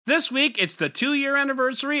This week, it's the 2-year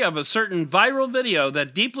anniversary of a certain viral video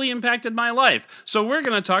that deeply impacted my life, so we're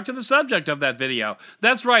going to talk to the subject of that video.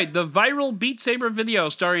 That's right, the viral Beat Saber video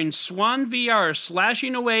starring Swan VR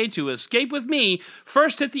slashing away to Escape With Me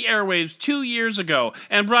first hit the airwaves 2 years ago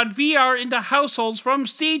and brought VR into households from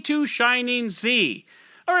sea to shining sea.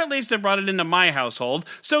 Or at least it brought it into my household.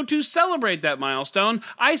 So to celebrate that milestone,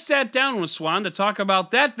 I sat down with Swan to talk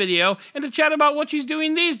about that video and to chat about what she's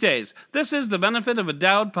doing these days. This is the Benefit of a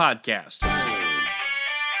Doubt podcast.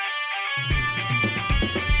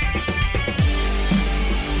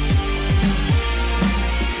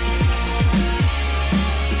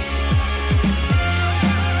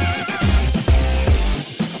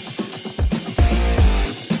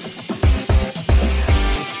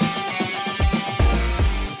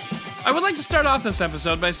 I would like to start off this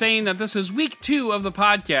episode by saying that this is week 2 of the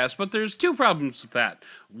podcast, but there's 2 problems with that.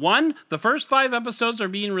 1, the first 5 episodes are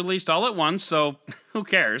being released all at once, so who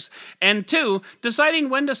cares? And 2, deciding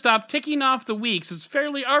when to stop ticking off the weeks is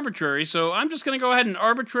fairly arbitrary, so I'm just going to go ahead and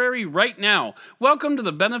arbitrary right now. Welcome to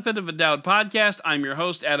the Benefit of a Doubt podcast. I'm your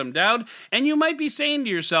host, Adam Dowd, and you might be saying to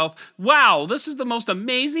yourself, wow, this is the most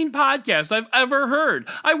amazing podcast I've ever heard.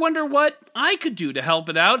 I wonder what I could do to help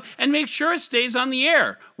it out and make sure it stays on the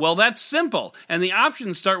air. Well, that's simple, and the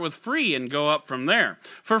options start with free and go up from there.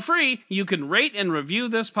 For free, you can rate and review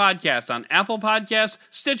this podcast on Apple Podcasts,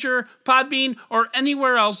 Stitcher, Podbean, or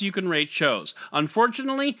anywhere else you can rate shows.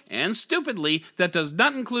 Unfortunately, and stupidly, that does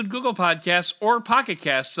not include Google Podcasts or Pocket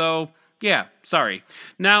Casts, so yeah, sorry.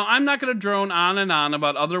 Now, I'm not going to drone on and on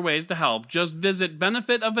about other ways to help. Just visit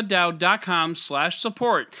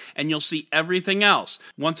benefitofadoubt.com/support, and you'll see everything else.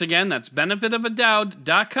 Once again, that's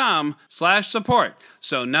benefitofadoubt.com/support.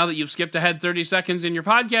 So now that you've skipped ahead 30 seconds in your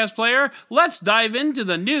podcast player, let's dive into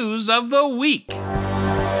the news of the week.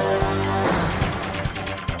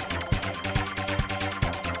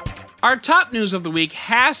 Our top news of the week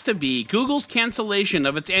has to be Google's cancellation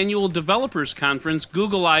of its annual developers conference,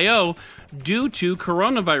 Google I/O, due to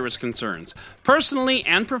coronavirus concerns. Personally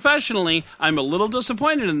and professionally, I'm a little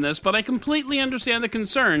disappointed in this, but I completely understand the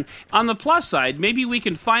concern. On the plus side, maybe we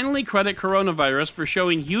can finally credit coronavirus for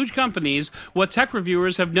showing huge companies what tech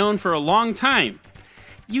reviewers have known for a long time.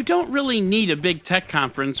 You don't really need a big tech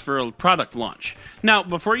conference for a product launch. Now,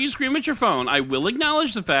 before you scream at your phone, I will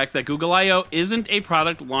acknowledge the fact that Google I/O isn't a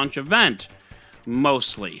product launch event.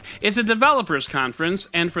 Mostly. It's a developers conference,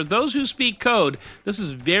 and for those who speak code, this is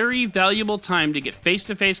very valuable time to get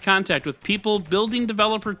face-to-face contact with people building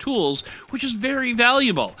developer tools, which is very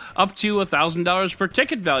valuable. Up to $1,000 per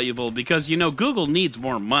ticket valuable, because, Google needs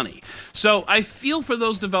more money. So I feel for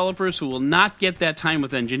those developers who will not get that time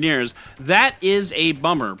with engineers. That is a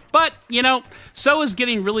bummer. But, so is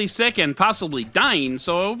getting really sick and possibly dying,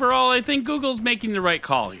 so overall I think Google's making the right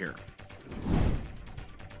call here.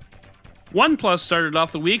 OnePlus started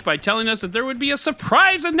off the week by telling us that there would be a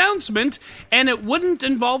surprise announcement, and it wouldn't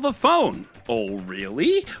involve a phone. Oh,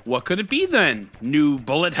 really? What could it be then? New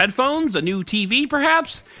bullet headphones? A new TV,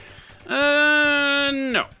 perhaps?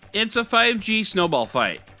 No. It's a 5G snowball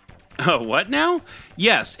fight. Oh, what now?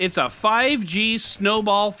 Yes, it's a 5G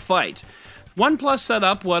snowball fight. OnePlus set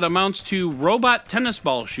up what amounts to robot tennis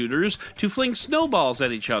ball shooters to fling snowballs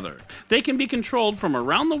at each other. They can be controlled from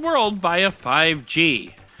around the world via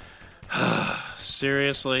 5G.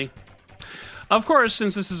 Seriously? Of course,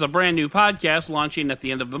 since this is a brand new podcast launching at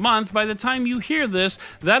the end of the month, by the time you hear this,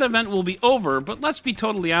 that event will be over, but let's be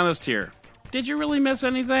totally honest here. Did you really miss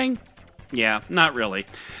anything? Yeah, not really.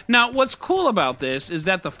 Now, what's cool about this is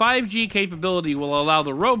that the 5G capability will allow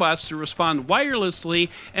the robots to respond wirelessly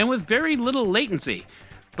and with very little latency.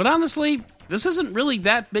 But honestly, this isn't really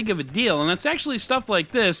that big of a deal, and it's actually stuff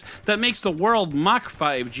like this that makes the world mock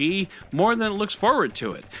 5G more than it looks forward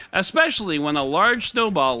to it. Especially when a large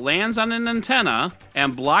snowball lands on an antenna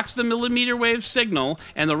and blocks the millimeter wave signal,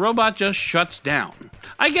 and the robot just shuts down.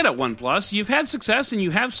 I get it, OnePlus. You've had success and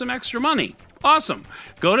you have some extra money. Awesome.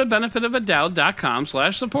 Go to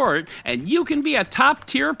benefitofadoubt.com/support, and you can be a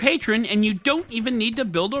top-tier patron, and you don't even need to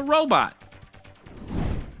build a robot.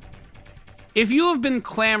 If you have been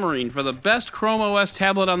clamoring for the best Chrome OS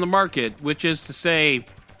tablet on the market, which is to say,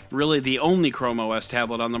 really the only Chrome OS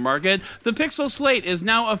tablet on the market, the Pixel Slate is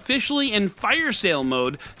now officially in fire sale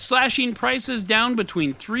mode, slashing prices down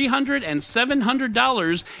between $300 and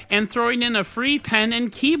 $700 and throwing in a free pen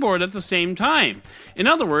and keyboard at the same time. In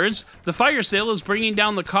other words, the fire sale is bringing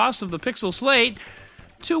down the cost of the Pixel Slate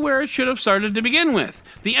to where it should have started to begin with.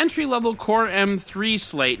 The entry-level Core M3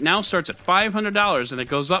 Slate now starts at $500, and it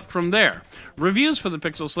goes up from there. Reviews for the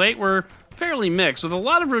Pixel Slate were fairly mixed, with a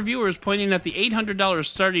lot of reviewers pointing at the $800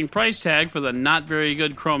 starting price tag for the not very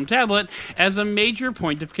good Chrome tablet as a major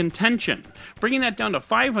point of contention. Bringing that down to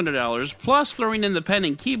 $500 plus throwing in the pen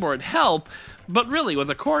and keyboard help, but really with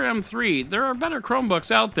a Core M3, there are better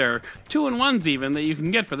Chromebooks out there, 2-in-1s even, that you can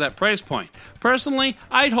get for that price point. Personally,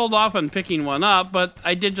 I'd hold off on picking one up, but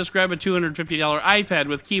I did just grab a $250 iPad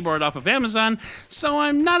with keyboard off of Amazon, so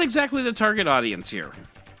I'm not exactly the target audience here.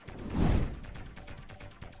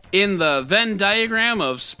 In the Venn diagram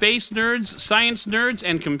of space nerds, science nerds,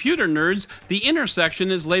 and computer nerds, the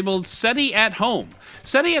intersection is labeled SETI at Home.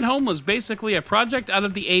 SETI at Home was basically a project out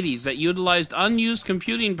of the 80s that utilized unused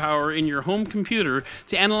computing power in your home computer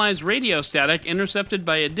to analyze radio static intercepted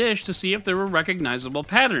by a dish to see if there were recognizable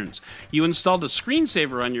patterns. You installed a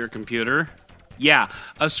screensaver on your computer. Yeah,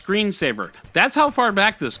 a screensaver. That's how far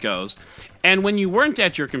back this goes. And when you weren't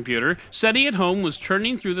at your computer, SETI at Home was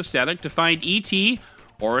churning through the static to find ET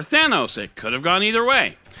or Thanos. It could have gone either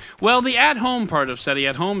way. Well, the at-home part of SETI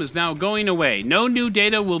at Home is now going away. No new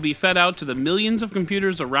data will be fed out to the millions of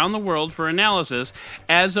computers around the world for analysis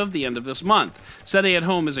as of the end of this month. SETI at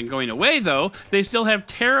Home isn't going away, though. They still have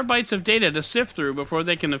terabytes of data to sift through before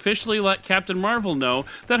they can officially let Captain Marvel know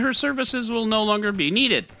that her services will no longer be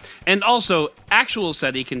needed. And also, actual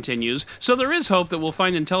SETI continues, so there is hope that we'll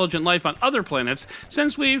find intelligent life on other planets,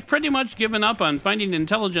 since we've pretty much given up on finding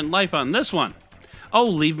intelligent life on this one. Oh,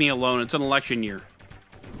 leave me alone. It's an election year.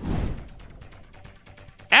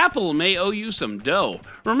 Apple may owe you some dough.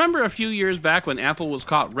 Remember a few years back when Apple was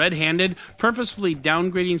caught red-handed, purposefully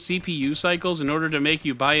downgrading CPU cycles in order to make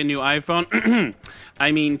you buy a new iPhone?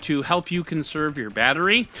 To help you conserve your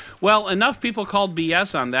battery? Well, enough people called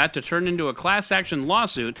BS on that to turn into a class action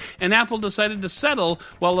lawsuit, and Apple decided to settle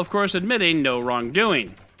while, of course, admitting no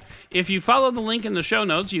wrongdoing. If you follow the link in the show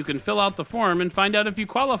notes, you can fill out the form and find out if you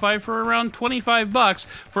qualify for around $25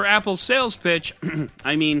 for Apple's sales pitch,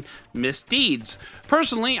 misdeeds.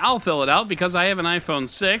 Personally, I'll fill it out because I have an iPhone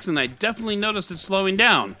 6 and I definitely noticed it slowing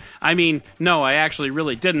down. No, I actually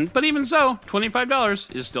really didn't, but even so,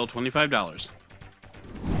 $25 is still $25.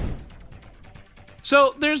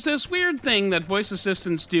 So, there's this weird thing that voice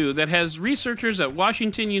assistants do that has researchers at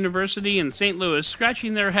Washington University and St. Louis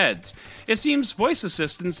scratching their heads. It seems voice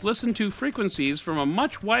assistants listen to frequencies from a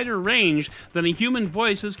much wider range than a human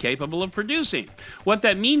voice is capable of producing. What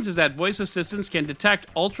that means is that voice assistants can detect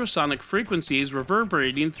ultrasonic frequencies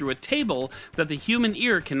reverberating through a table that the human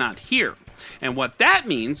ear cannot hear. And what that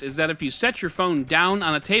means is that if you set your phone down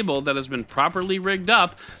on a table that has been properly rigged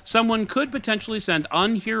up, someone could potentially send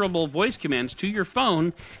unhearable voice commands to your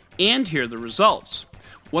phone and hear the results.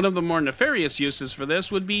 One of the more nefarious uses for this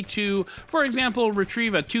would be to, for example,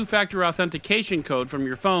 retrieve a two-factor authentication code from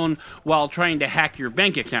your phone while trying to hack your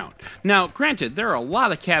bank account. Now, granted, there are a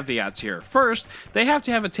lot of caveats here. First, they have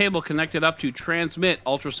to have a table connected up to transmit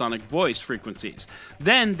ultrasonic voice frequencies.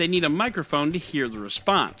 Then, they need a microphone to hear the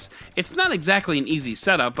response. It's not exactly an easy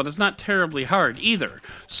setup, but it's not terribly hard either.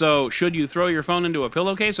 So, should you throw your phone into a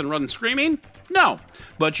pillowcase and run screaming? No,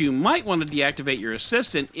 but you might want to deactivate your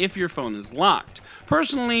assistant if your phone is locked.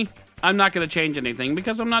 Personally, I'm not going to change anything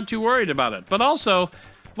because I'm not too worried about it. But also,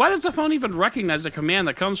 why does the phone even recognize a command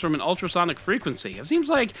that comes from an ultrasonic frequency? It seems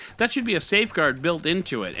like that should be a safeguard built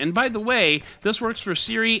into it. And by the way, this works for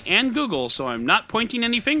Siri and Google, so I'm not pointing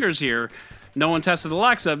any fingers here. No one tested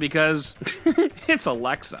Alexa because it's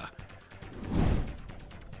Alexa.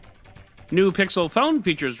 New Pixel phone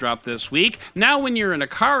features dropped this week. Now when you're in a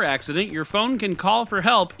car accident, your phone can call for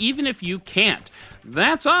help even if you can't.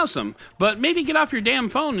 That's awesome, but maybe get off your damn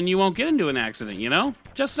phone and you won't get into an accident, you know?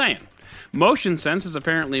 Just saying. Motion Sense is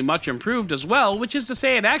apparently much improved as well, which is to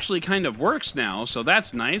say it actually kind of works now, so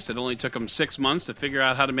that's nice. It only took them 6 months to figure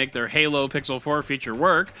out how to make their Halo Pixel 4 feature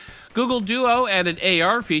work. Google Duo added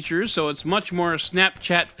AR features, so it's much more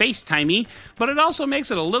Snapchat FaceTimey, but it also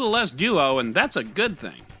makes it a little less Duo, and that's a good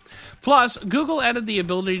thing. Plus, Google added the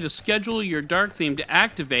ability to schedule your dark theme to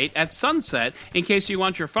activate at sunset in case you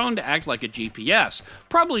want your phone to act like a GPS.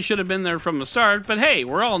 Probably should have been there from the start, but hey,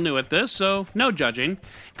 we're all new at this, so no judging.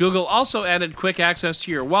 Google also added quick access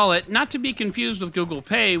to your wallet, not to be confused with Google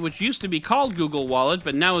Pay, which used to be called Google Wallet,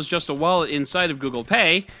 but now is just a wallet inside of Google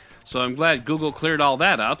Pay. So I'm glad Google cleared all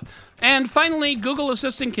that up. And finally, Google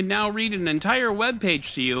Assistant can now read an entire web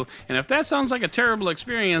page to you, and if that sounds like a terrible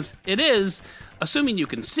experience, it is, assuming you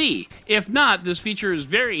can see. If not, this feature is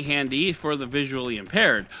very handy for the visually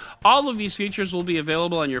impaired. All of these features will be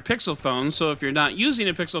available on your Pixel phone, so if you're not using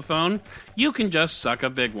a Pixel phone, you can just suck a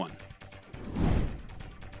big one.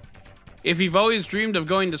 If you've always dreamed of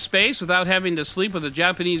going to space without having to sleep with a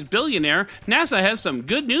Japanese billionaire, NASA has some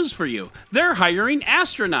good news for you. They're hiring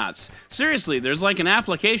astronauts. Seriously, there's like an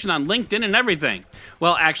application on LinkedIn and everything.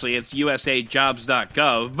 Well, actually, it's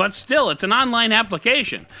usajobs.gov, but still, it's an online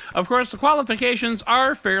application. Of course, the qualifications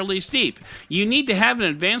are fairly steep. You need to have an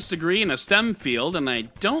advanced degree in a STEM field, and I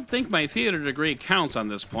don't think my theater degree counts on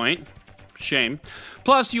this point. Shame.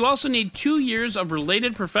 Plus, you also need 2 years of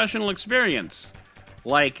related professional experience.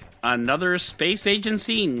 Like another space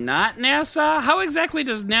agency, not NASA? How exactly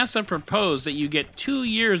does NASA propose that you get 2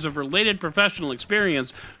 years of related professional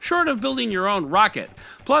experience short of building your own rocket?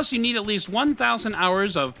 Plus, you need at least 1,000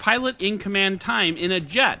 hours of pilot-in-command time in a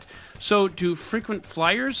jet. So, do frequent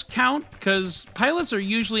flyers count? Because pilots are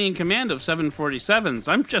usually in command of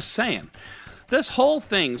 747s. I'm just saying. This whole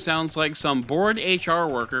thing sounds like some bored HR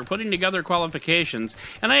worker putting together qualifications,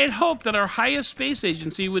 and I had hoped that our highest space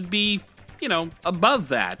agency would be above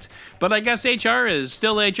that. But I guess HR is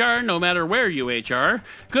still HR no matter where you HR.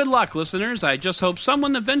 Good luck, listeners. I just hope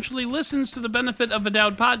someone eventually listens to the Benefit of a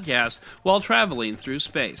Doubt podcast while traveling through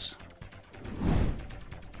space.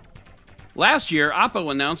 Last year, Oppo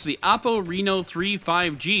announced the Oppo Reno 3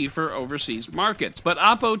 5G for overseas markets, but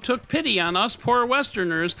Oppo took pity on us poor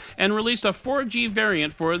Westerners and released a 4G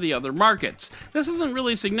variant for the other markets. This isn't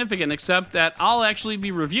really significant except that I'll actually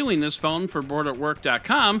be reviewing this phone for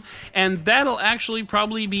boredatwork.com, and that'll actually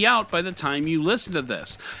probably be out by the time you listen to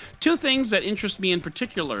this. 2 things that interest me in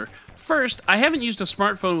particular. First, I haven't used a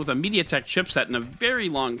smartphone with a MediaTek chipset in a very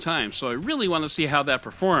long time, so I really want to see how that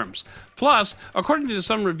performs. Plus, according to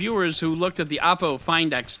some reviewers who looked at the Oppo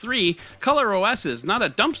Find X3, ColorOS is not a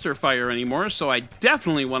dumpster fire anymore, so I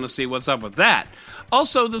definitely want to see what's up with that.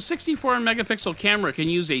 Also, the 64-megapixel camera can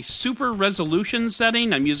use a super resolution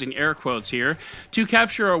setting, I'm using air quotes here, to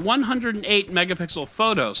capture a 108-megapixel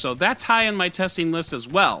photo, so that's high on my testing list as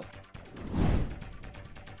well.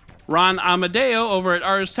 Ron Amadeo over at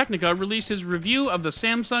Ars Technica released his review of the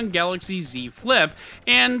Samsung Galaxy Z Flip,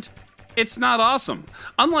 and it's not awesome.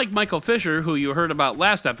 Unlike Michael Fisher, who you heard about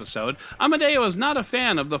last episode, Amadeo is not a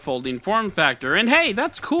fan of the folding form factor, and hey,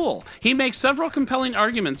 that's cool. He makes several compelling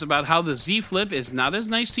arguments about how the Z Flip is not as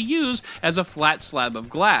nice to use as a flat slab of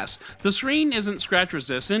glass. The screen isn't scratch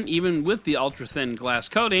resistant, even with the ultra-thin glass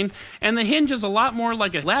coating, and the hinge is a lot more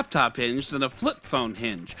like a laptop hinge than a flip phone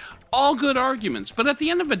hinge. All good arguments, but at the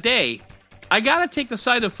end of the day, I gotta take the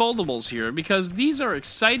side of foldables here because these are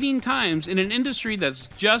exciting times in an industry that's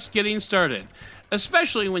just getting started,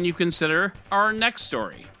 especially when you consider our next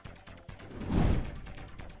story.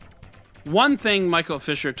 One thing Michael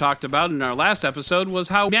Fisher talked about in our last episode was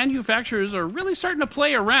how manufacturers are really starting to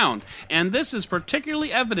play around, and this is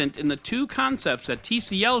particularly evident in the 2 concepts that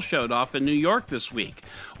TCL showed off in New York this week.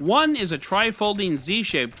 One is a tri-folding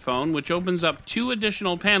Z-shaped phone which opens up 2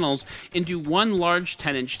 additional panels into one large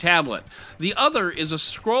 10-inch tablet. The other is a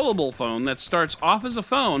scrollable phone that starts off as a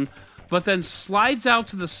phone, but then slides out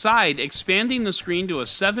to the side, expanding the screen to a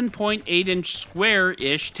 7.8-inch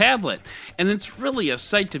square-ish tablet. And it's really a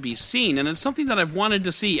sight to be seen, and it's something that I've wanted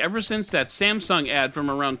to see ever since that Samsung ad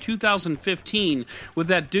from around 2015 with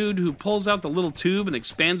that dude who pulls out the little tube and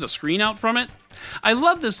expands the screen out from it. I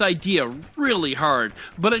love this idea really hard,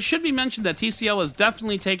 but it should be mentioned that TCL is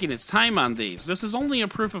definitely taking its time on these. This is only a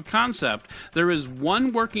proof of concept. There is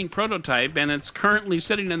one working prototype, and it's currently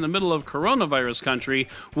sitting in the middle of coronavirus country,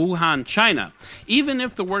 Wuhan, China. Even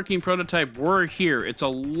if the working prototype were here, it's a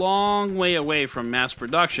long way away from mass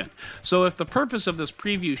production. So if the purpose of this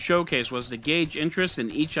preview showcase was to gauge interest in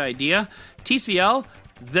each idea, TCL,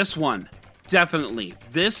 this one. Definitely.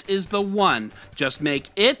 This is the one. Just make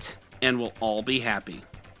it, and we'll all be happy.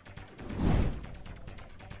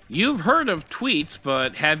 You've heard of tweets,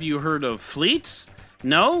 but have you heard of fleets?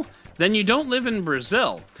 No? Then you don't live in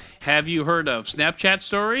Brazil. Have you heard of Snapchat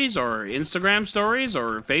stories, or Instagram stories,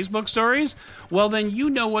 or Facebook stories? Well, then you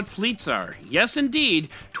know what fleets are. Yes, indeed,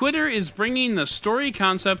 Twitter is bringing the story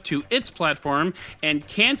concept to its platform, and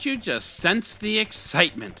can't you just sense the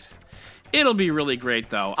excitement? It'll be really great,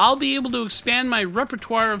 though. I'll be able to expand my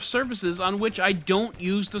repertoire of services on which I don't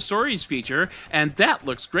use the stories feature, and that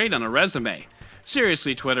looks great on a resume.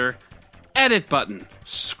 Seriously, Twitter, edit button.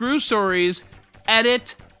 Screw stories,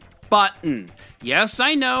 edit button. Yes,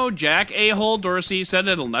 I know, Jack A-hole Dorsey said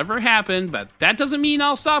it'll never happen, but that doesn't mean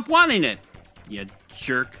I'll stop wanting it. You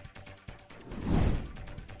jerk.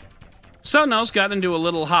 Sonos got into a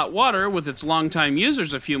little hot water with its longtime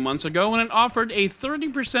users a few months ago when it offered a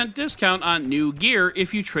 30% discount on new gear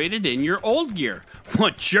if you traded in your old gear.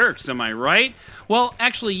 What jerks, am I right? Well,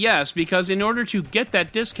 actually yes, because in order to get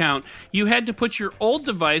that discount, you had to put your old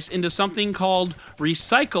device into something called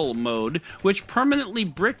recycle mode, which permanently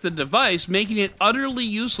bricked the device, making it utterly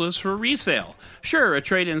useless for resale. Sure, a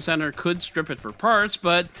trade-in center could strip it for parts,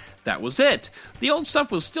 but that was it. The old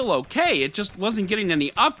stuff was still okay, it just wasn't getting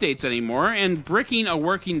any updates anymore, and bricking a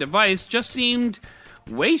working device just seemed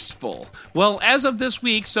wasteful. Well, as of this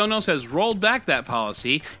week, Sonos has rolled back that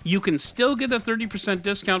policy. You can still get a 30%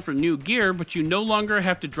 discount for new gear, but you no longer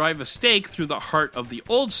have to drive a stake through the heart of the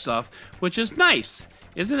old stuff, which is nice.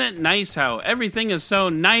 Isn't it nice how everything is so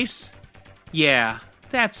nice? Yeah,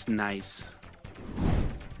 that's nice.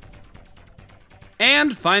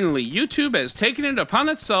 And finally, YouTube has taken it upon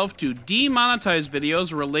itself to demonetize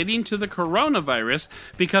videos relating to the coronavirus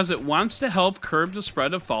because it wants to help curb the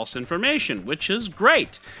spread of false information, which is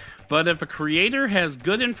great. But if a creator has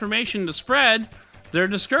good information to spread, they're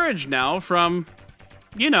discouraged now from,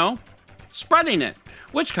 spreading it,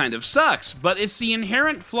 which kind of sucks, but it's the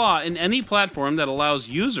inherent flaw in any platform that allows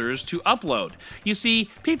users to upload. You see,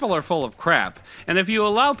 people are full of crap, and if you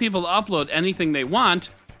allow people to upload anything they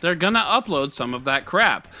want, they're gonna upload some of that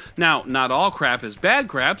crap. Now, not all crap is bad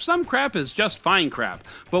crap, some crap is just fine crap.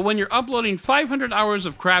 But when you're uploading 500 hours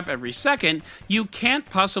of crap every second, you can't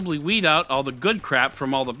possibly weed out all the good crap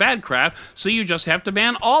from all the bad crap, so you just have to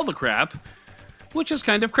ban all the crap, which is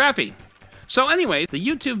kind of crappy. So anyway, the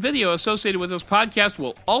YouTube video associated with this podcast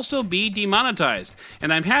will also be demonetized.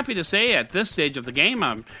 And I'm happy to say at this stage of the game,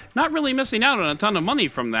 I'm not really missing out on a ton of money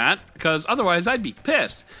from that, because otherwise I'd be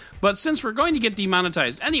pissed. But since we're going to get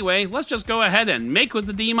demonetized anyway, let's just go ahead and make with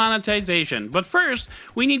the demonetization. But first,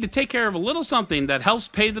 we need to take care of a little something that helps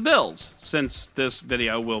pay the bills, since this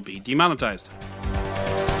video will be demonetized.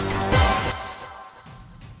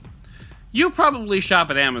 You probably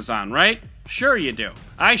shop at Amazon, right? Sure you do.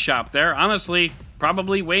 I shop there, honestly,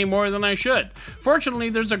 probably way more than I should. Fortunately,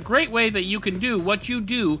 there's a great way that you can do what you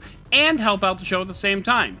do and help out the show at the same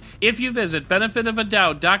time. If you visit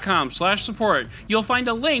benefitofadout.com/support, you'll find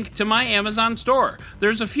a link to my Amazon store.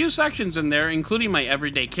 There's a few sections in there, including my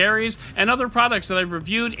everyday carries and other products that I've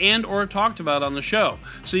reviewed and or talked about on the show.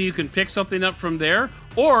 So you can pick something up from there,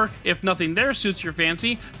 or if nothing there suits your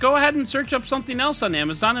fancy, go ahead and search up something else on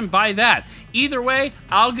Amazon and buy that. Either way,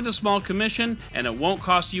 I'll get a small commission and it won't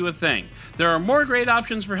cost you a thing. There are more great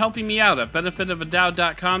options for helping me out at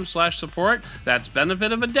benefitofadout.com/support. That's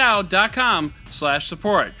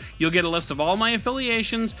benefitofadout.com/support. You'll get a list of all my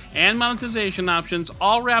affiliations and monetization options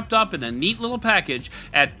all wrapped up in a neat little package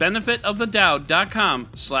at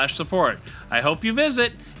benefitofadout.com/support. I hope you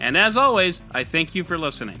visit, and as always, I thank you for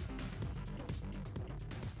listening.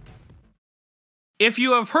 If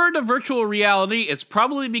you have heard of virtual reality, it's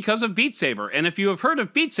probably because of Beat Saber. And if you have heard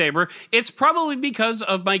of Beat Saber, it's probably because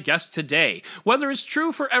of my guest today. Whether it's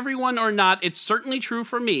true for everyone or not, it's certainly true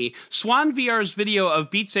for me. Swan VR's video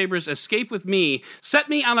of Beat Saber's Escape with Me set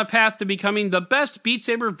me on a path to becoming the best Beat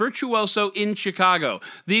Saber virtuoso in Chicago.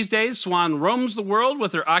 These days, Swan roams the world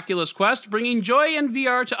with her Oculus Quest, bringing joy and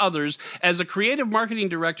VR to others as a creative marketing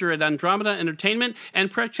director at Andromeda Entertainment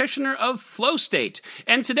and practitioner of Flow State.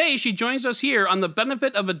 And today, she joins us here on the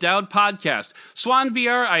Benefit of a Doubt podcast. Swan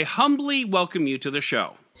VR, I humbly welcome you to the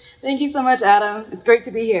show. Thank you so much, Adam. It's great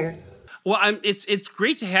to be here. Well, it's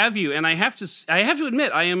great to have you, and I have to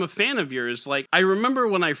admit, I am a fan of yours. Like, I remember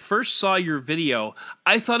when I first saw your video,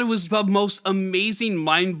 I thought it was the most amazing,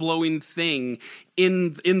 mind-blowing thing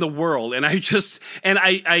in the world, and I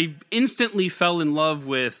instantly fell in love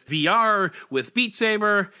with VR, with Beat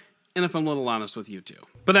Saber, and if I'm a little honest, with you too.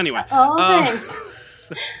 But anyway. Thanks.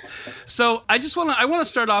 So I want to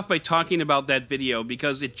start off by talking about that video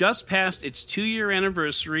because it just passed its 2-year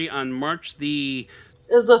anniversary on March the...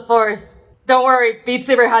 It was the 4th. Don't worry, Beat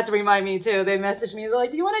Saber had to remind me too. They messaged me, they're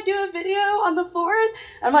like, do you want to do a video on the 4th?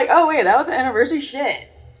 I'm like, oh wait, that was an anniversary? Shit.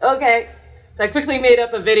 Okay. So I quickly made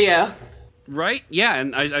up a video. Right? Yeah,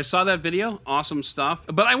 and I saw that video. Awesome stuff.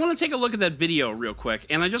 But I want to take a look at that video real quick,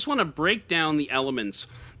 and I just want to break down the elements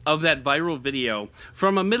of that viral video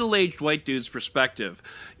from a middle-aged white dude's perspective.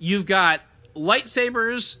 You've got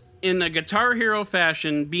lightsabers in a Guitar Hero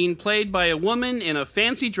fashion being played by a woman in a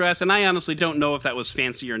fancy dress, and I honestly don't know if that was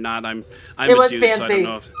fancy or not. I'm it a was dude, fancy. So I don't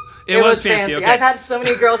know if... It was fancy. Okay. I've had so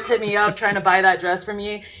many girls hit me up trying to buy that dress from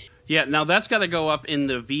me. Yeah, now that's got to go up in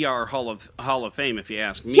the VR Hall of Fame, if you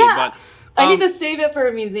ask me. Yeah. But I need to save it for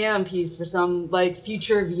a museum piece for some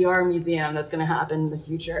future VR museum that's going to happen in the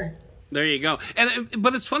future. There you go.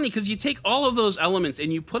 But it's funny because you take all of those elements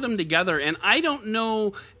and you put them together, and I don't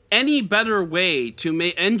know any better way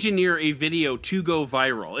to engineer a video to go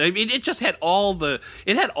viral. I mean, it just had all the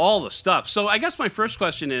stuff. So I guess my first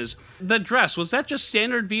question is, the dress, was that just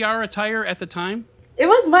standard VR attire at the time? It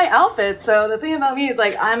was my outfit. So the thing about me is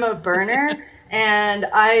like, I'm a burner. And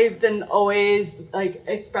I've been always like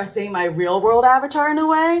expressing my real world avatar in a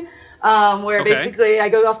way, where basically I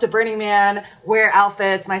go off to Burning Man, wear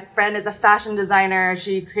outfits. My friend is a fashion designer.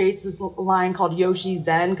 She creates this line called Yoshi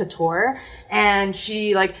Zen Couture, and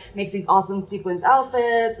she like makes these awesome sequence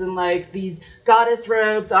outfits and like these goddess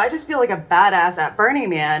robes. So I just feel like a badass at Burning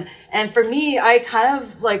Man. And for me, I kind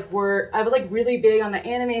of like I was like really big on the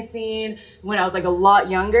anime scene when I was like a lot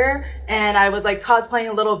younger, and I was like cosplaying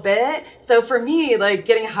a little bit. So for me, like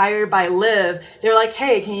getting hired by Live, they're like,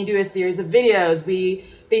 hey, can you do a series of videos? We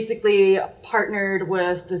basically partnered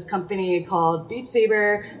with this company called Beat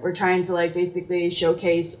Saber. We're trying to like basically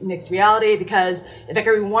showcase mixed reality, because if I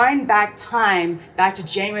could rewind back to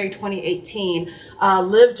January 2018,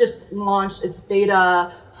 Live just launched its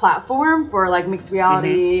beta platform for like mixed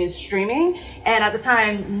reality streaming, and at the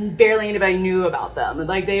time barely anybody knew about them.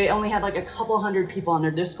 Like they only had like a couple hundred people on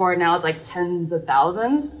their Discord. Now it's like tens of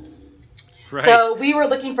thousands. Right. So we were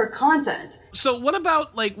looking for content. So what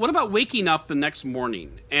about waking up the next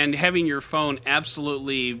morning and having your phone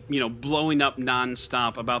absolutely, blowing up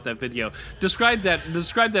nonstop about that video? Describe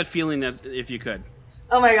that feeling, if you could.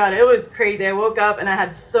 Oh my God, it was crazy. I woke up and I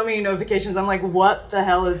had so many notifications. I'm like, what the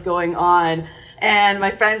hell is going on? And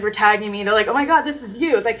my friends were tagging me. They're like, oh my God, this is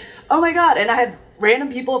you. It's like, oh my God. And I had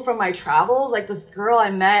random people from my travels, like this girl I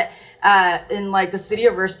met in like the city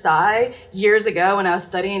of Versailles years ago when I was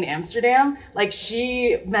studying in Amsterdam. Like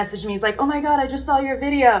she messaged me, it's like, oh my God, I just saw your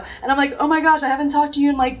video. And I'm like, oh my gosh, I haven't talked to you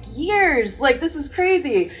in like years. Like this is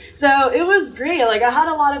crazy. So it was great. Like I had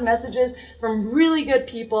a lot of messages from really good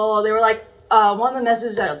people. They were like, one of the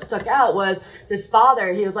messages that stuck out was this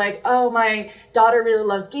father. He was like, oh, my daughter really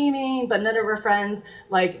loves gaming, but none of her friends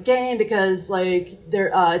like game because like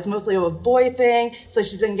it's mostly a boy thing. So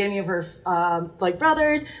she's been gaming with her like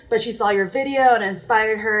brothers, but she saw your video and it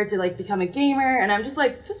inspired her to like become a gamer. And I'm just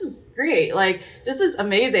like, this is great. Like, this is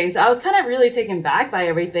amazing. So I was kind of really taken back by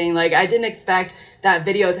everything. Like, I didn't expect that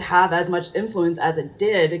video to have as much influence as it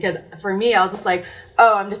did, because for me, I was just like,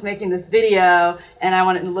 oh, I'm just making this video and I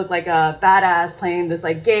want it to look like a badass playing this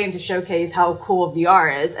like game to showcase how cool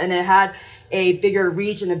VR is. And it had a bigger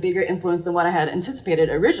reach and a bigger influence than what I had anticipated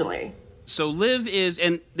originally. So Live is,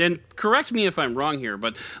 and correct me if I'm wrong here,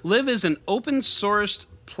 but Live is an open sourced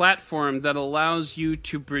platform that allows you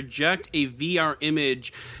to project a VR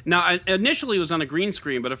image. Now, initially it was on a green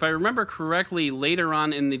screen, but if I remember correctly, later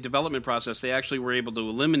on in the development process, they actually were able to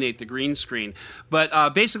eliminate the green screen.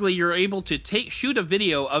 But basically, you're able to shoot a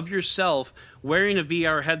video of yourself wearing a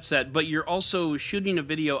VR headset, but you're also shooting a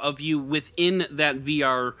video of you within that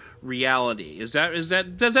VR reality. Does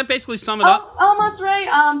that basically sum it up? Almost right.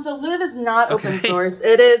 So Live is not open source.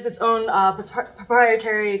 It is its own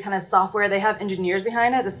proprietary kind of software. They have engineers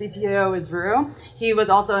behind it. The CTO is Rue. He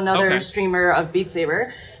was also another streamer of Beat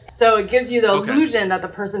Saber. So it gives you the illusion that the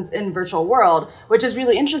person's in virtual world, which is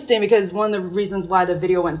really interesting because one of the reasons why the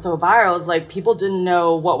video went so viral is like people didn't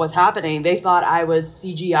know what was happening. They thought I was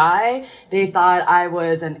CGI. They thought I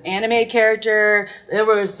was an anime character. There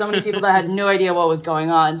were so many people that had no idea what was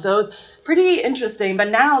going on. So it was pretty interesting. But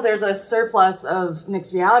now there's a surplus of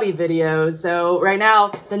mixed reality videos. So right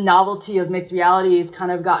now the novelty of mixed reality has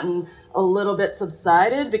kind of gotten a little bit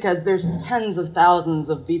subsided because there's tens of thousands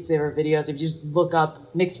of Beat Saber videos. If you just look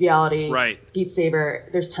up mixed reality, Beat Saber,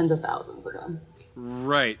 there's tens of thousands of them.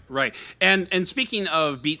 Right. And speaking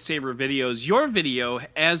of Beat Saber videos, your video,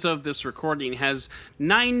 as of this recording, has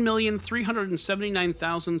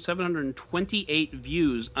 9,379,728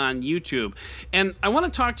 views on YouTube. And I want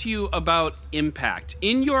to talk to you about impact.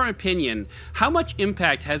 In your opinion, how much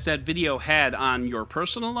impact has that video had on your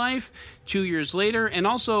personal life 2 years later? And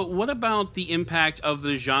also, what about the impact of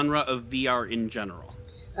the genre of VR in general?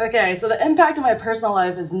 Okay, so the impact on my personal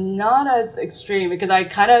life is not as extreme because I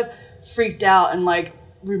kind of freaked out and like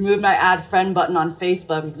removed my add friend button on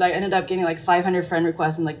Facebook because I ended up getting like 500 friend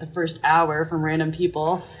requests in like the first hour from random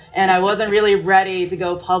people, and I wasn't really ready to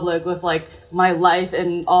go public with like my life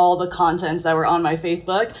and all the contents that were on my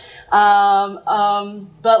Facebook.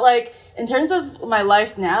 But like in terms of my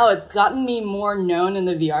life now, it's gotten me more known in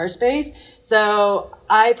the VR space. So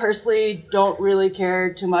I personally don't really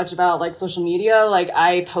care too much about like social media. Like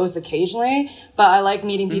I post occasionally, but I like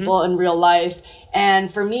meeting people in real life.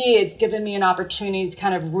 And for me, it's given me an opportunity to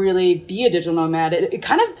kind of really be a digital nomad. It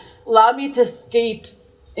kind of allowed me to escape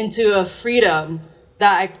into a freedom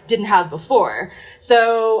that I didn't have before.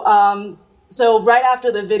 So, So right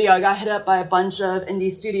after the video, I got hit up by a bunch of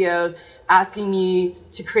indie studios asking me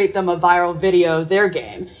to create them a viral video of their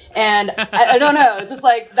game. And I don't know, it's just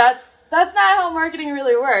like, that's not how marketing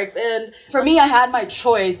really works. And for me, I had my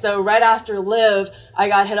choice. So right after Live, I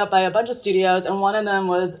got hit up by a bunch of studios, and one of them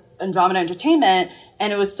was Andromeda Entertainment.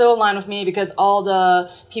 And it was so aligned with me because all the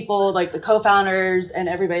people, like the co-founders and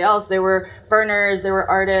everybody else, they were burners, they were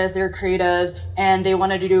artists, they were creatives, and they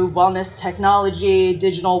wanted to do wellness technology,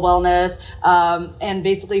 digital wellness, and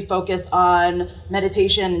basically focus on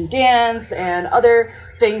meditation and dance and other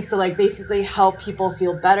things to like basically help people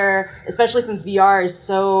feel better, especially since VR is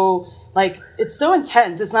so like, it's so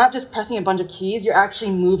intense. It's not just pressing a bunch of keys. You're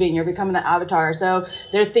actually moving. You're becoming the avatar. So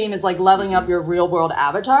their theme is like leveling up your real world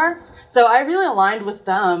avatar. So I really aligned with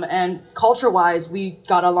them, and culture wise, we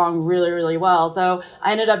got along really, really well. So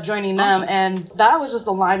I ended up joining them, and that was just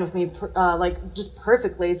aligned with me, like just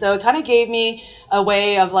perfectly. So it kind of gave me a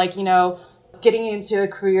way of like, you know, getting into a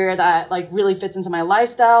career that like really fits into my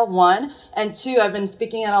lifestyle, one. And two, I've been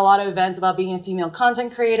speaking at a lot of events about being a female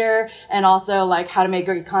content creator, and also like how to make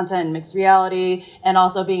great content in mixed reality, and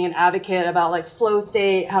also being an advocate about like flow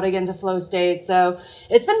state, how to get into flow state. So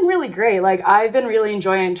it's been really great. Like I've been really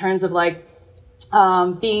enjoying in terms of like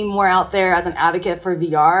being more out there as an advocate for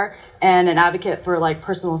VR and an advocate for like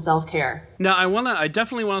personal self-care. Now, I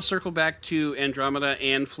definitely want to circle back to Andromeda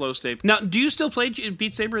and Flow State. Now, do you still play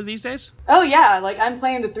Beat Saber these days? Oh yeah, like I'm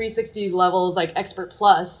playing the 360 levels, like Expert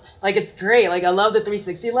Plus. Like it's great. Like I love the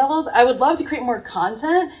 360 levels. I would love to create more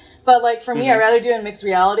content, but like for me, I'd rather do it in mixed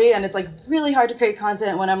reality, and it's like really hard to create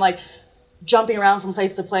content when I'm like jumping around from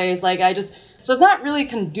place to place. Like so it's not really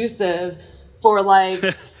conducive for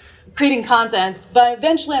like creating content, but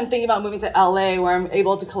eventually I'm thinking about moving to LA where I'm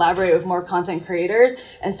able to collaborate with more content creators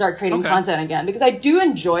and start creating content again, because I do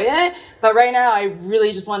enjoy it, but right now I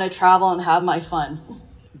really just want to travel and have my fun.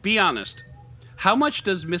 Be honest. How much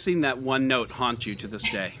does missing that one note haunt you to this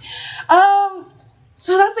day?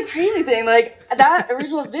 So that's a crazy thing. Like that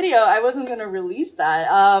original video, I wasn't going to release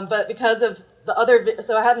that, but because of the other,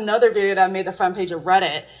 so I had another video that made the front page of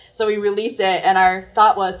Reddit. So we released it, and our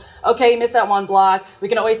thought was, okay, you missed that one block. We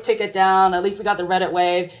can always take it down. At least we got the Reddit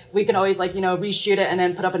wave. We can always like, you know, reshoot it and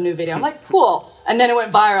then put up a new video. I'm like, cool. And then it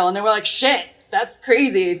went viral, and then we're like, shit, that's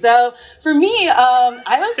crazy. So for me,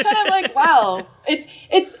 I was kind of like, wow,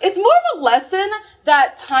 it's more of a lesson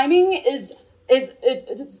that timing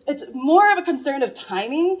it's more of a concern of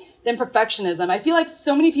timing than perfectionism. I feel like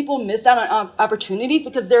so many people miss out on opportunities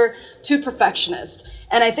because they're too perfectionist.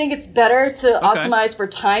 And I think it's better to optimize for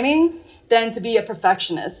timing than to be a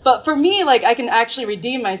perfectionist. But for me, like, I can actually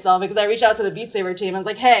redeem myself because I reached out to the Beat Saber team and was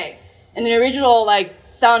like, hey, in the original, like,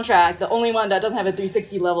 soundtrack, the only one that doesn't have a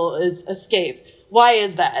 360 level is Escape. Why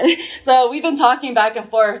is that? So we've been talking back and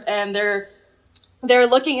forth, and they're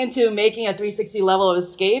looking into making a 360 level of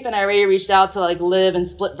Escape, and I already reached out to like Live and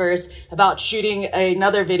Splitverse about shooting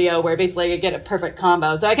another video where basically I get a perfect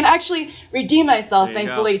combo. So I can actually redeem myself,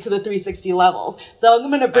 thankfully, to the 360 levels. So I'm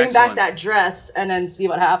going to bring back that dress and then see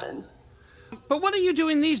what happens. But what are you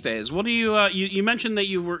doing these days? What are you? You mentioned that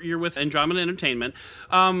you're with Andromeda Entertainment.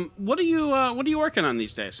 What are you working on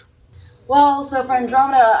these days? Well, so for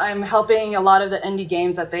Andromeda, I'm helping a lot of the indie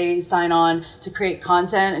games that they sign on to create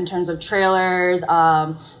content in terms of trailers,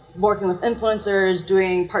 working with influencers,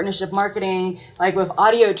 doing partnership marketing. Like with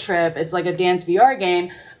Audio Trip, it's like a dance VR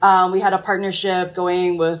game. We had a partnership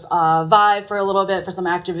going with Vive for a little bit for some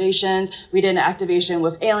activations. We did an activation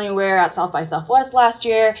with Alienware at South by Southwest last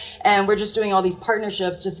year. And we're just doing all these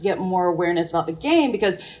partnerships just to get more awareness about the game,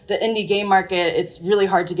 because the indie game market, it's really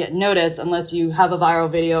hard to get noticed unless you have a viral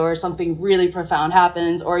video or something really profound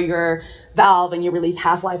happens, or you're Valve and you release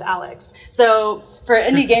Half-Life Alyx. So for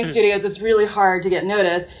indie game studios, it's really hard to get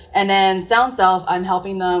noticed. And then SoundSelf, I'm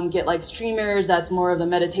helping them get like streamers that's more of the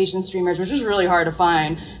meditation streamers, which is really hard to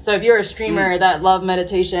find. So if you're a streamer that love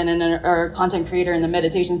meditation and or a content creator in the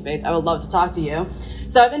meditation space, I would love to talk to you.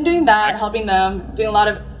 So I've been doing that, helping them, doing a lot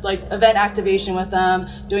of like event activation with them,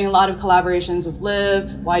 doing a lot of collaborations with Live,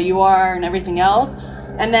 YUR, and everything else.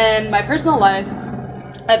 And then my personal life,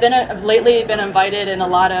 I've lately been invited in a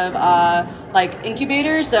lot of like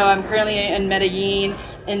incubators. So I'm currently in Medellin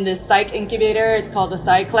in this psych incubator. It's called the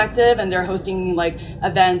Psy Collective, and they're hosting like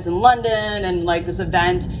events in London and like this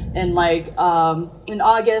event in like in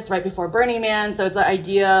August right before Burning Man. So it's the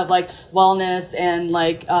idea of like wellness and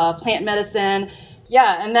like plant medicine.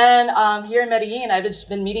 Yeah, and then here in Medellin, I've just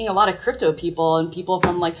been meeting a lot of crypto people and people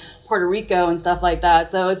from like Puerto Rico and stuff like that.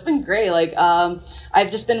 So it's been great. Like I've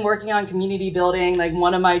just been working on community building. Like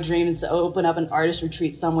one of my dreams is to open up an artist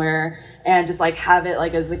retreat somewhere and just like have it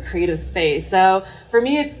like as a creative space. So for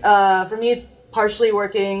me, it's partially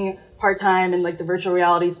working part-time in like the virtual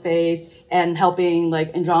reality space and helping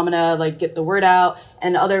like Andromeda like get the word out.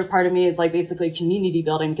 And the other part of me is like basically community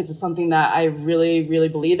building, because it's something that I really, really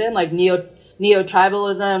believe in, like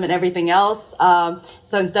neo-tribalism and everything else.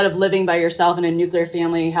 So instead of living by yourself in a nuclear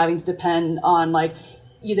family, having to depend on like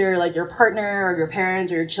either like your partner or your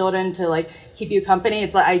parents or your children to like keep you company,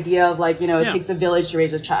 it's the idea of like, it takes a village to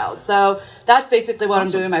raise a child. So that's basically what I'm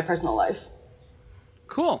doing in my personal life.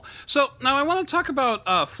 Cool. So now I want to talk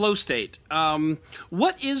about flow state.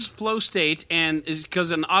 What is flow state? And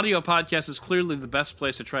because an audio podcast is clearly the best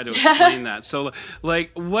place to try to explain that. So,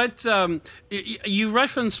 like, what you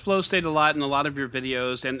reference flow state a lot in a lot of your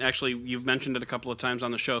videos, and actually you've mentioned it a couple of times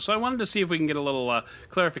on the show. So I wanted to see if we can get a little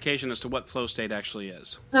clarification as to what flow state actually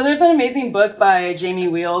is. So there's an amazing book by Jamie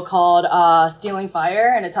Wheal called Stealing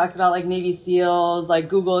Fire, and it talks about like Navy SEALs, like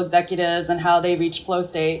Google executives, and how they reach flow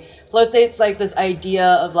state. Flow state's like this idea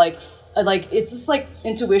of like it's just like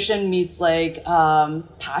intuition meets like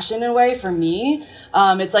passion in a way for me.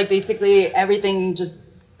 It's like basically everything just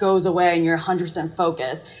goes away and you're 100%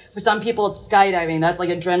 focused. For some people it's skydiving, that's like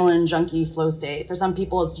adrenaline junkie flow state. For some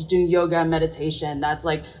people it's doing yoga and meditation, that's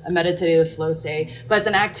like a meditative flow state. But it's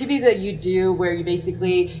an activity that you do where you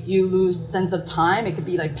basically you lose sense of time. It could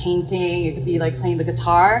be like painting, it could be like playing the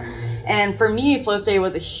guitar. And for me, flow state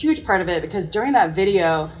was a huge part of it, because during that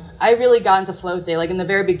video I really got into flow state. Like in the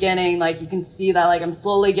very beginning, like you can see that like I'm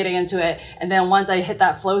slowly getting into it. And then once I hit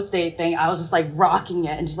that flow state thing, I was just like rocking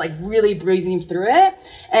it and just like really breezing through it.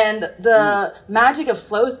 And the magic of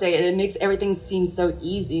flow state, it makes everything seem so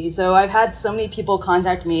easy. So I've had so many people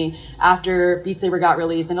contact me after Beat Saber got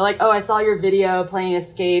released, and they're like, oh, I saw your video playing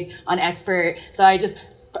Escape on Expert. So I just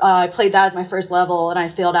played that as my first level and I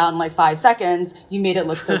failed out in like 5 seconds. You made it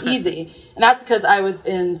look so easy. And that's because I was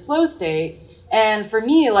in flow state. And for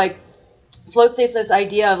me, like, float state's this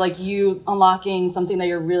idea of like you unlocking something that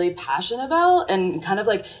you're really passionate about and kind of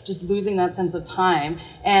like just losing that sense of time.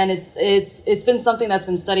 And it's been something that's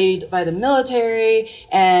been studied by the military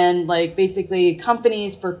and like basically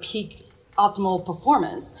companies for peak optimal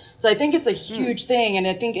performance. So I think it's a huge thing, and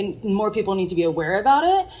I think more people need to be aware about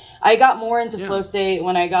it. I got more into flow state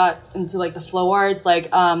when I got into like the flow arts. Like,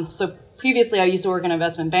 so previously I used to work in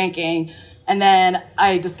investment banking. And then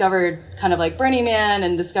I discovered kind of like Burning Man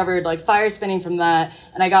and discovered like fire spinning from that.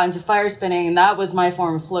 And I got into fire spinning, and that was my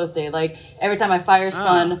form of flow state. Like every time I fire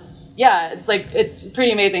spun, it's like, it's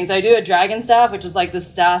pretty amazing. So I do a dragon staff, which is like this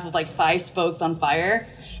staff with like 5 spokes on fire.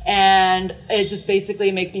 And it just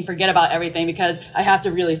basically makes me forget about everything because I have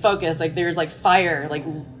to really focus. Like there's like fire,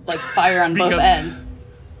 like fire on both ends.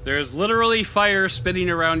 There's literally fire spinning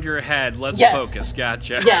around your head. Let's focus.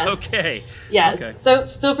 Gotcha. Yes. Okay. Yes. Okay.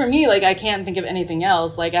 So for me, like I can't think of anything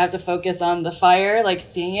else. Like I have to focus on the fire, like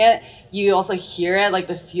seeing it. You also hear it, like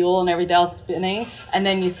the fuel and everything else spinning, and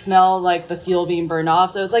then you smell like the fuel being burned off.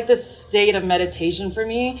 So it's like this state of meditation for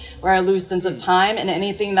me where I lose sense of time, and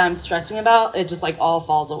anything that I'm stressing about, it just like all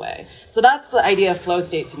falls away. So that's the idea of flow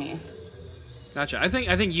state to me. Gotcha. I think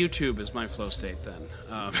YouTube is my flow state then.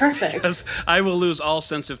 Perfect. Because I will lose all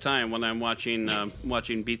sense of time when I'm watching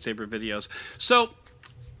Beat Saber videos. So,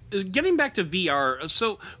 getting back to VR.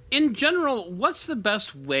 So, in general, what's the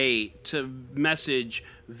best way to message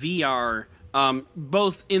VR?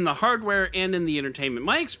 Both in the hardware and in the entertainment.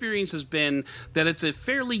 My experience has been that it's a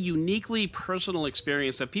fairly uniquely personal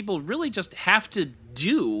experience that people really just have to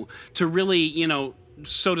do to really,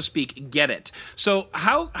 so to speak, get it. So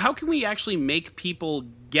how can we actually make people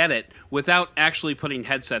get it without actually putting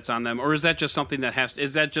headsets on them? Or is that just something that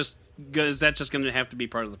is that just going to have to be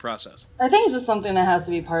part of the process? I think it's just something that has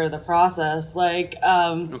to be part of the process. Like,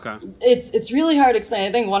 okay. It's really hard to explain.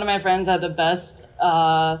 I think one of my friends had the best,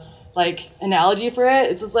 analogy for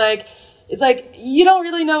it. It's like you don't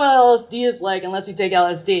really know what LSD is like unless you take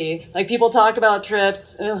LSD. Like people talk about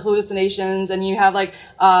trips, hallucinations, and you have like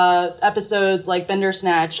episodes like Bender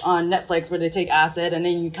Snatch on Netflix where they take acid and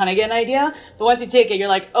then you kind of get an idea. But once you take it, you're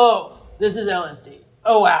like, oh, this is LSD.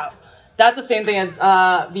 Oh, wow. That's the same thing as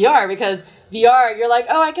VR, because VR, you're like,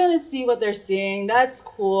 oh, I kind of see what they're seeing. That's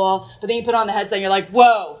cool. But then you put on the headset and you're like,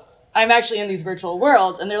 whoa, I'm actually in these virtual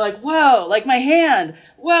worlds. And they're like, whoa, like my hand.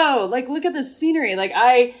 Whoa, like look at this scenery. Like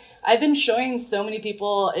I've been showing so many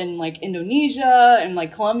people in like Indonesia and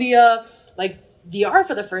like Colombia, like VR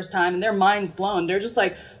for the first time, and their mind's blown. They're just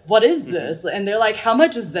like, what is this? And they're like, how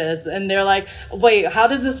much is this? And they're like, wait, how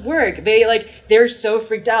does this work? They're so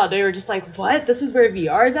freaked out. They were just like, what? This is where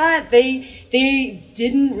VR is at? They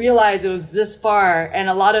didn't realize it was this far. And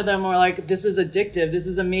a lot of them were like, this is addictive. This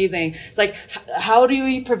is amazing. It's like, how do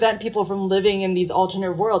we prevent people from living in these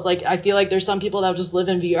alternate worlds? Like, I feel like there's some people that just live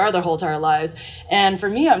in VR their whole entire lives. And for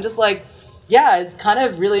me, I'm just like, yeah, it's kind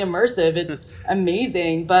of really immersive. It's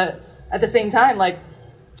amazing. But at the same time, like,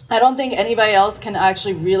 I don't think anybody else can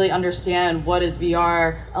actually really understand what is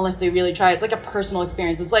VR unless they really try. It's like a personal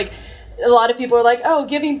experience. It's like, a lot of people are like, oh,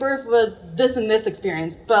 giving birth was this and this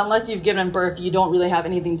experience. But unless you've given birth, you don't really have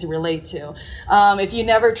anything to relate to. If you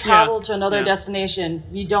never travel to another destination,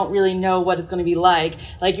 you don't really know what it's going to be like.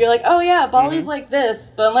 Like, you're like, oh yeah, Bali's like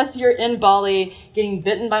this. But unless you're in Bali getting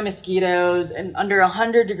bitten by mosquitoes and under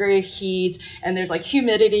 100-degree heat, and there's like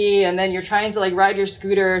humidity, and then you're trying to like ride your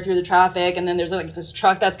scooter through the traffic, and then there's like this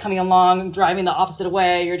truck that's coming along driving the opposite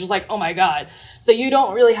way. You're just like, oh my God. So you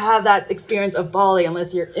don't really have that experience of Bali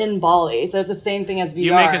unless you're in Bali. So it's the same thing as VR.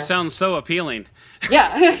 You make it sound so appealing.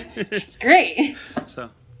 Yeah, it's great. So,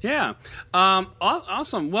 yeah.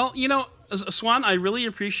 Awesome. Well, you know, Swan, I really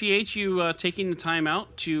appreciate you taking the time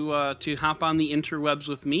out to hop on the interwebs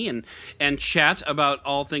with me and chat about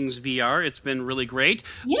all things VR. It's been really great.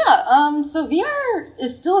 Yeah, so VR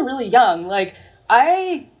is still really young. Like,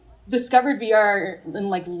 I discovered VR in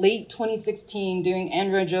like late 2016 doing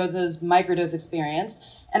Andrew Jones's microdose experience.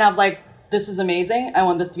 And I was like, this is amazing. I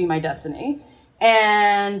want this to be my destiny.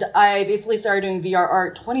 And I basically started doing VR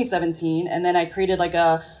art 2017. And then I created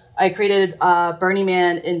Burning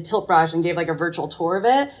Man in Tilt Brush and gave like a virtual tour of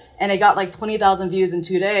it. And it got like 20,000 views in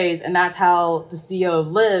 2 days. And that's how the CEO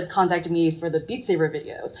of Live contacted me for the Beat Saber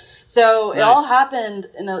videos. So It all happened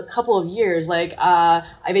in a couple of years. Like, I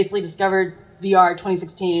basically discovered VR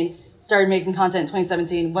 2016, started making content in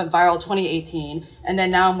 2017, went viral 2018, and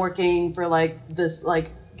then now I'm working for like this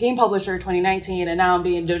like game publisher 2019, and now I'm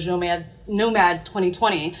being Digital Nomad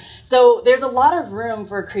 2020. So there's a lot of room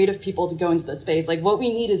for creative people to go into the space. Like, what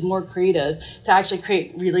we need is more creatives to actually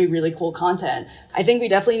create really, really cool content. I think we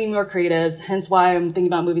definitely need more creatives, hence why I'm thinking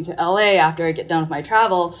about moving to LA after I get done with my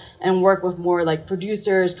travel and work with more like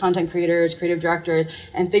producers, content creators, creative directors,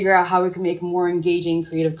 and figure out how we can make more engaging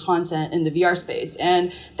creative content in the VR space.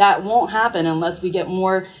 And that won't happen unless we get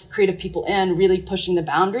more creative people in, really pushing the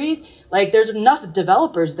boundaries. Like, there's enough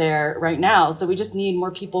developers there right now, so we just need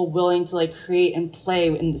more people willing to like create and play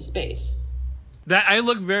in the space. That I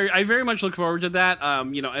very much look forward to that.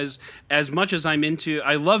 You know, as much as I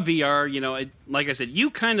love VR. You know, like I said, you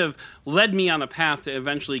kind of led me on a path to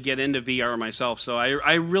eventually get into VR myself. So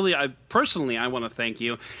I personally want to thank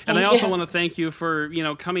you, and I also want to thank you for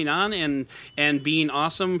coming on and being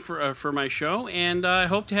awesome for my show. And I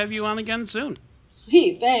hope to have you on again soon.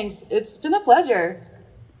 Sweet, thanks. It's been a pleasure.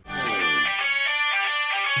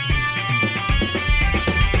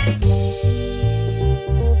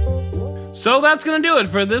 So that's going to do it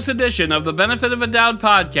for this edition of the Benefit of a Doubt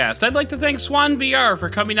podcast. I'd like to thank Swan VR for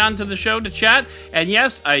coming on to the show to chat. And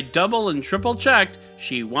yes, I double and triple checked.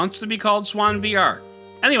 She wants to be called Swan VR.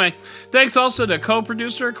 Anyway, thanks also to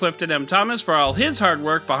co-producer Clifton M. Thomas for all his hard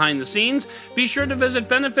work behind the scenes. Be sure to visit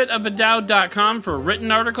benefitofadoubt.com for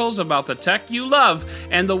written articles about the tech you love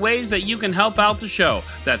and the ways that you can help out the show.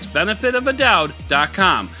 That's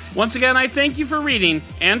benefitofadoubt.com. Once again, I thank you for reading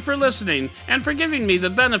and for listening and for giving me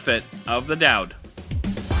the benefit of the doubt.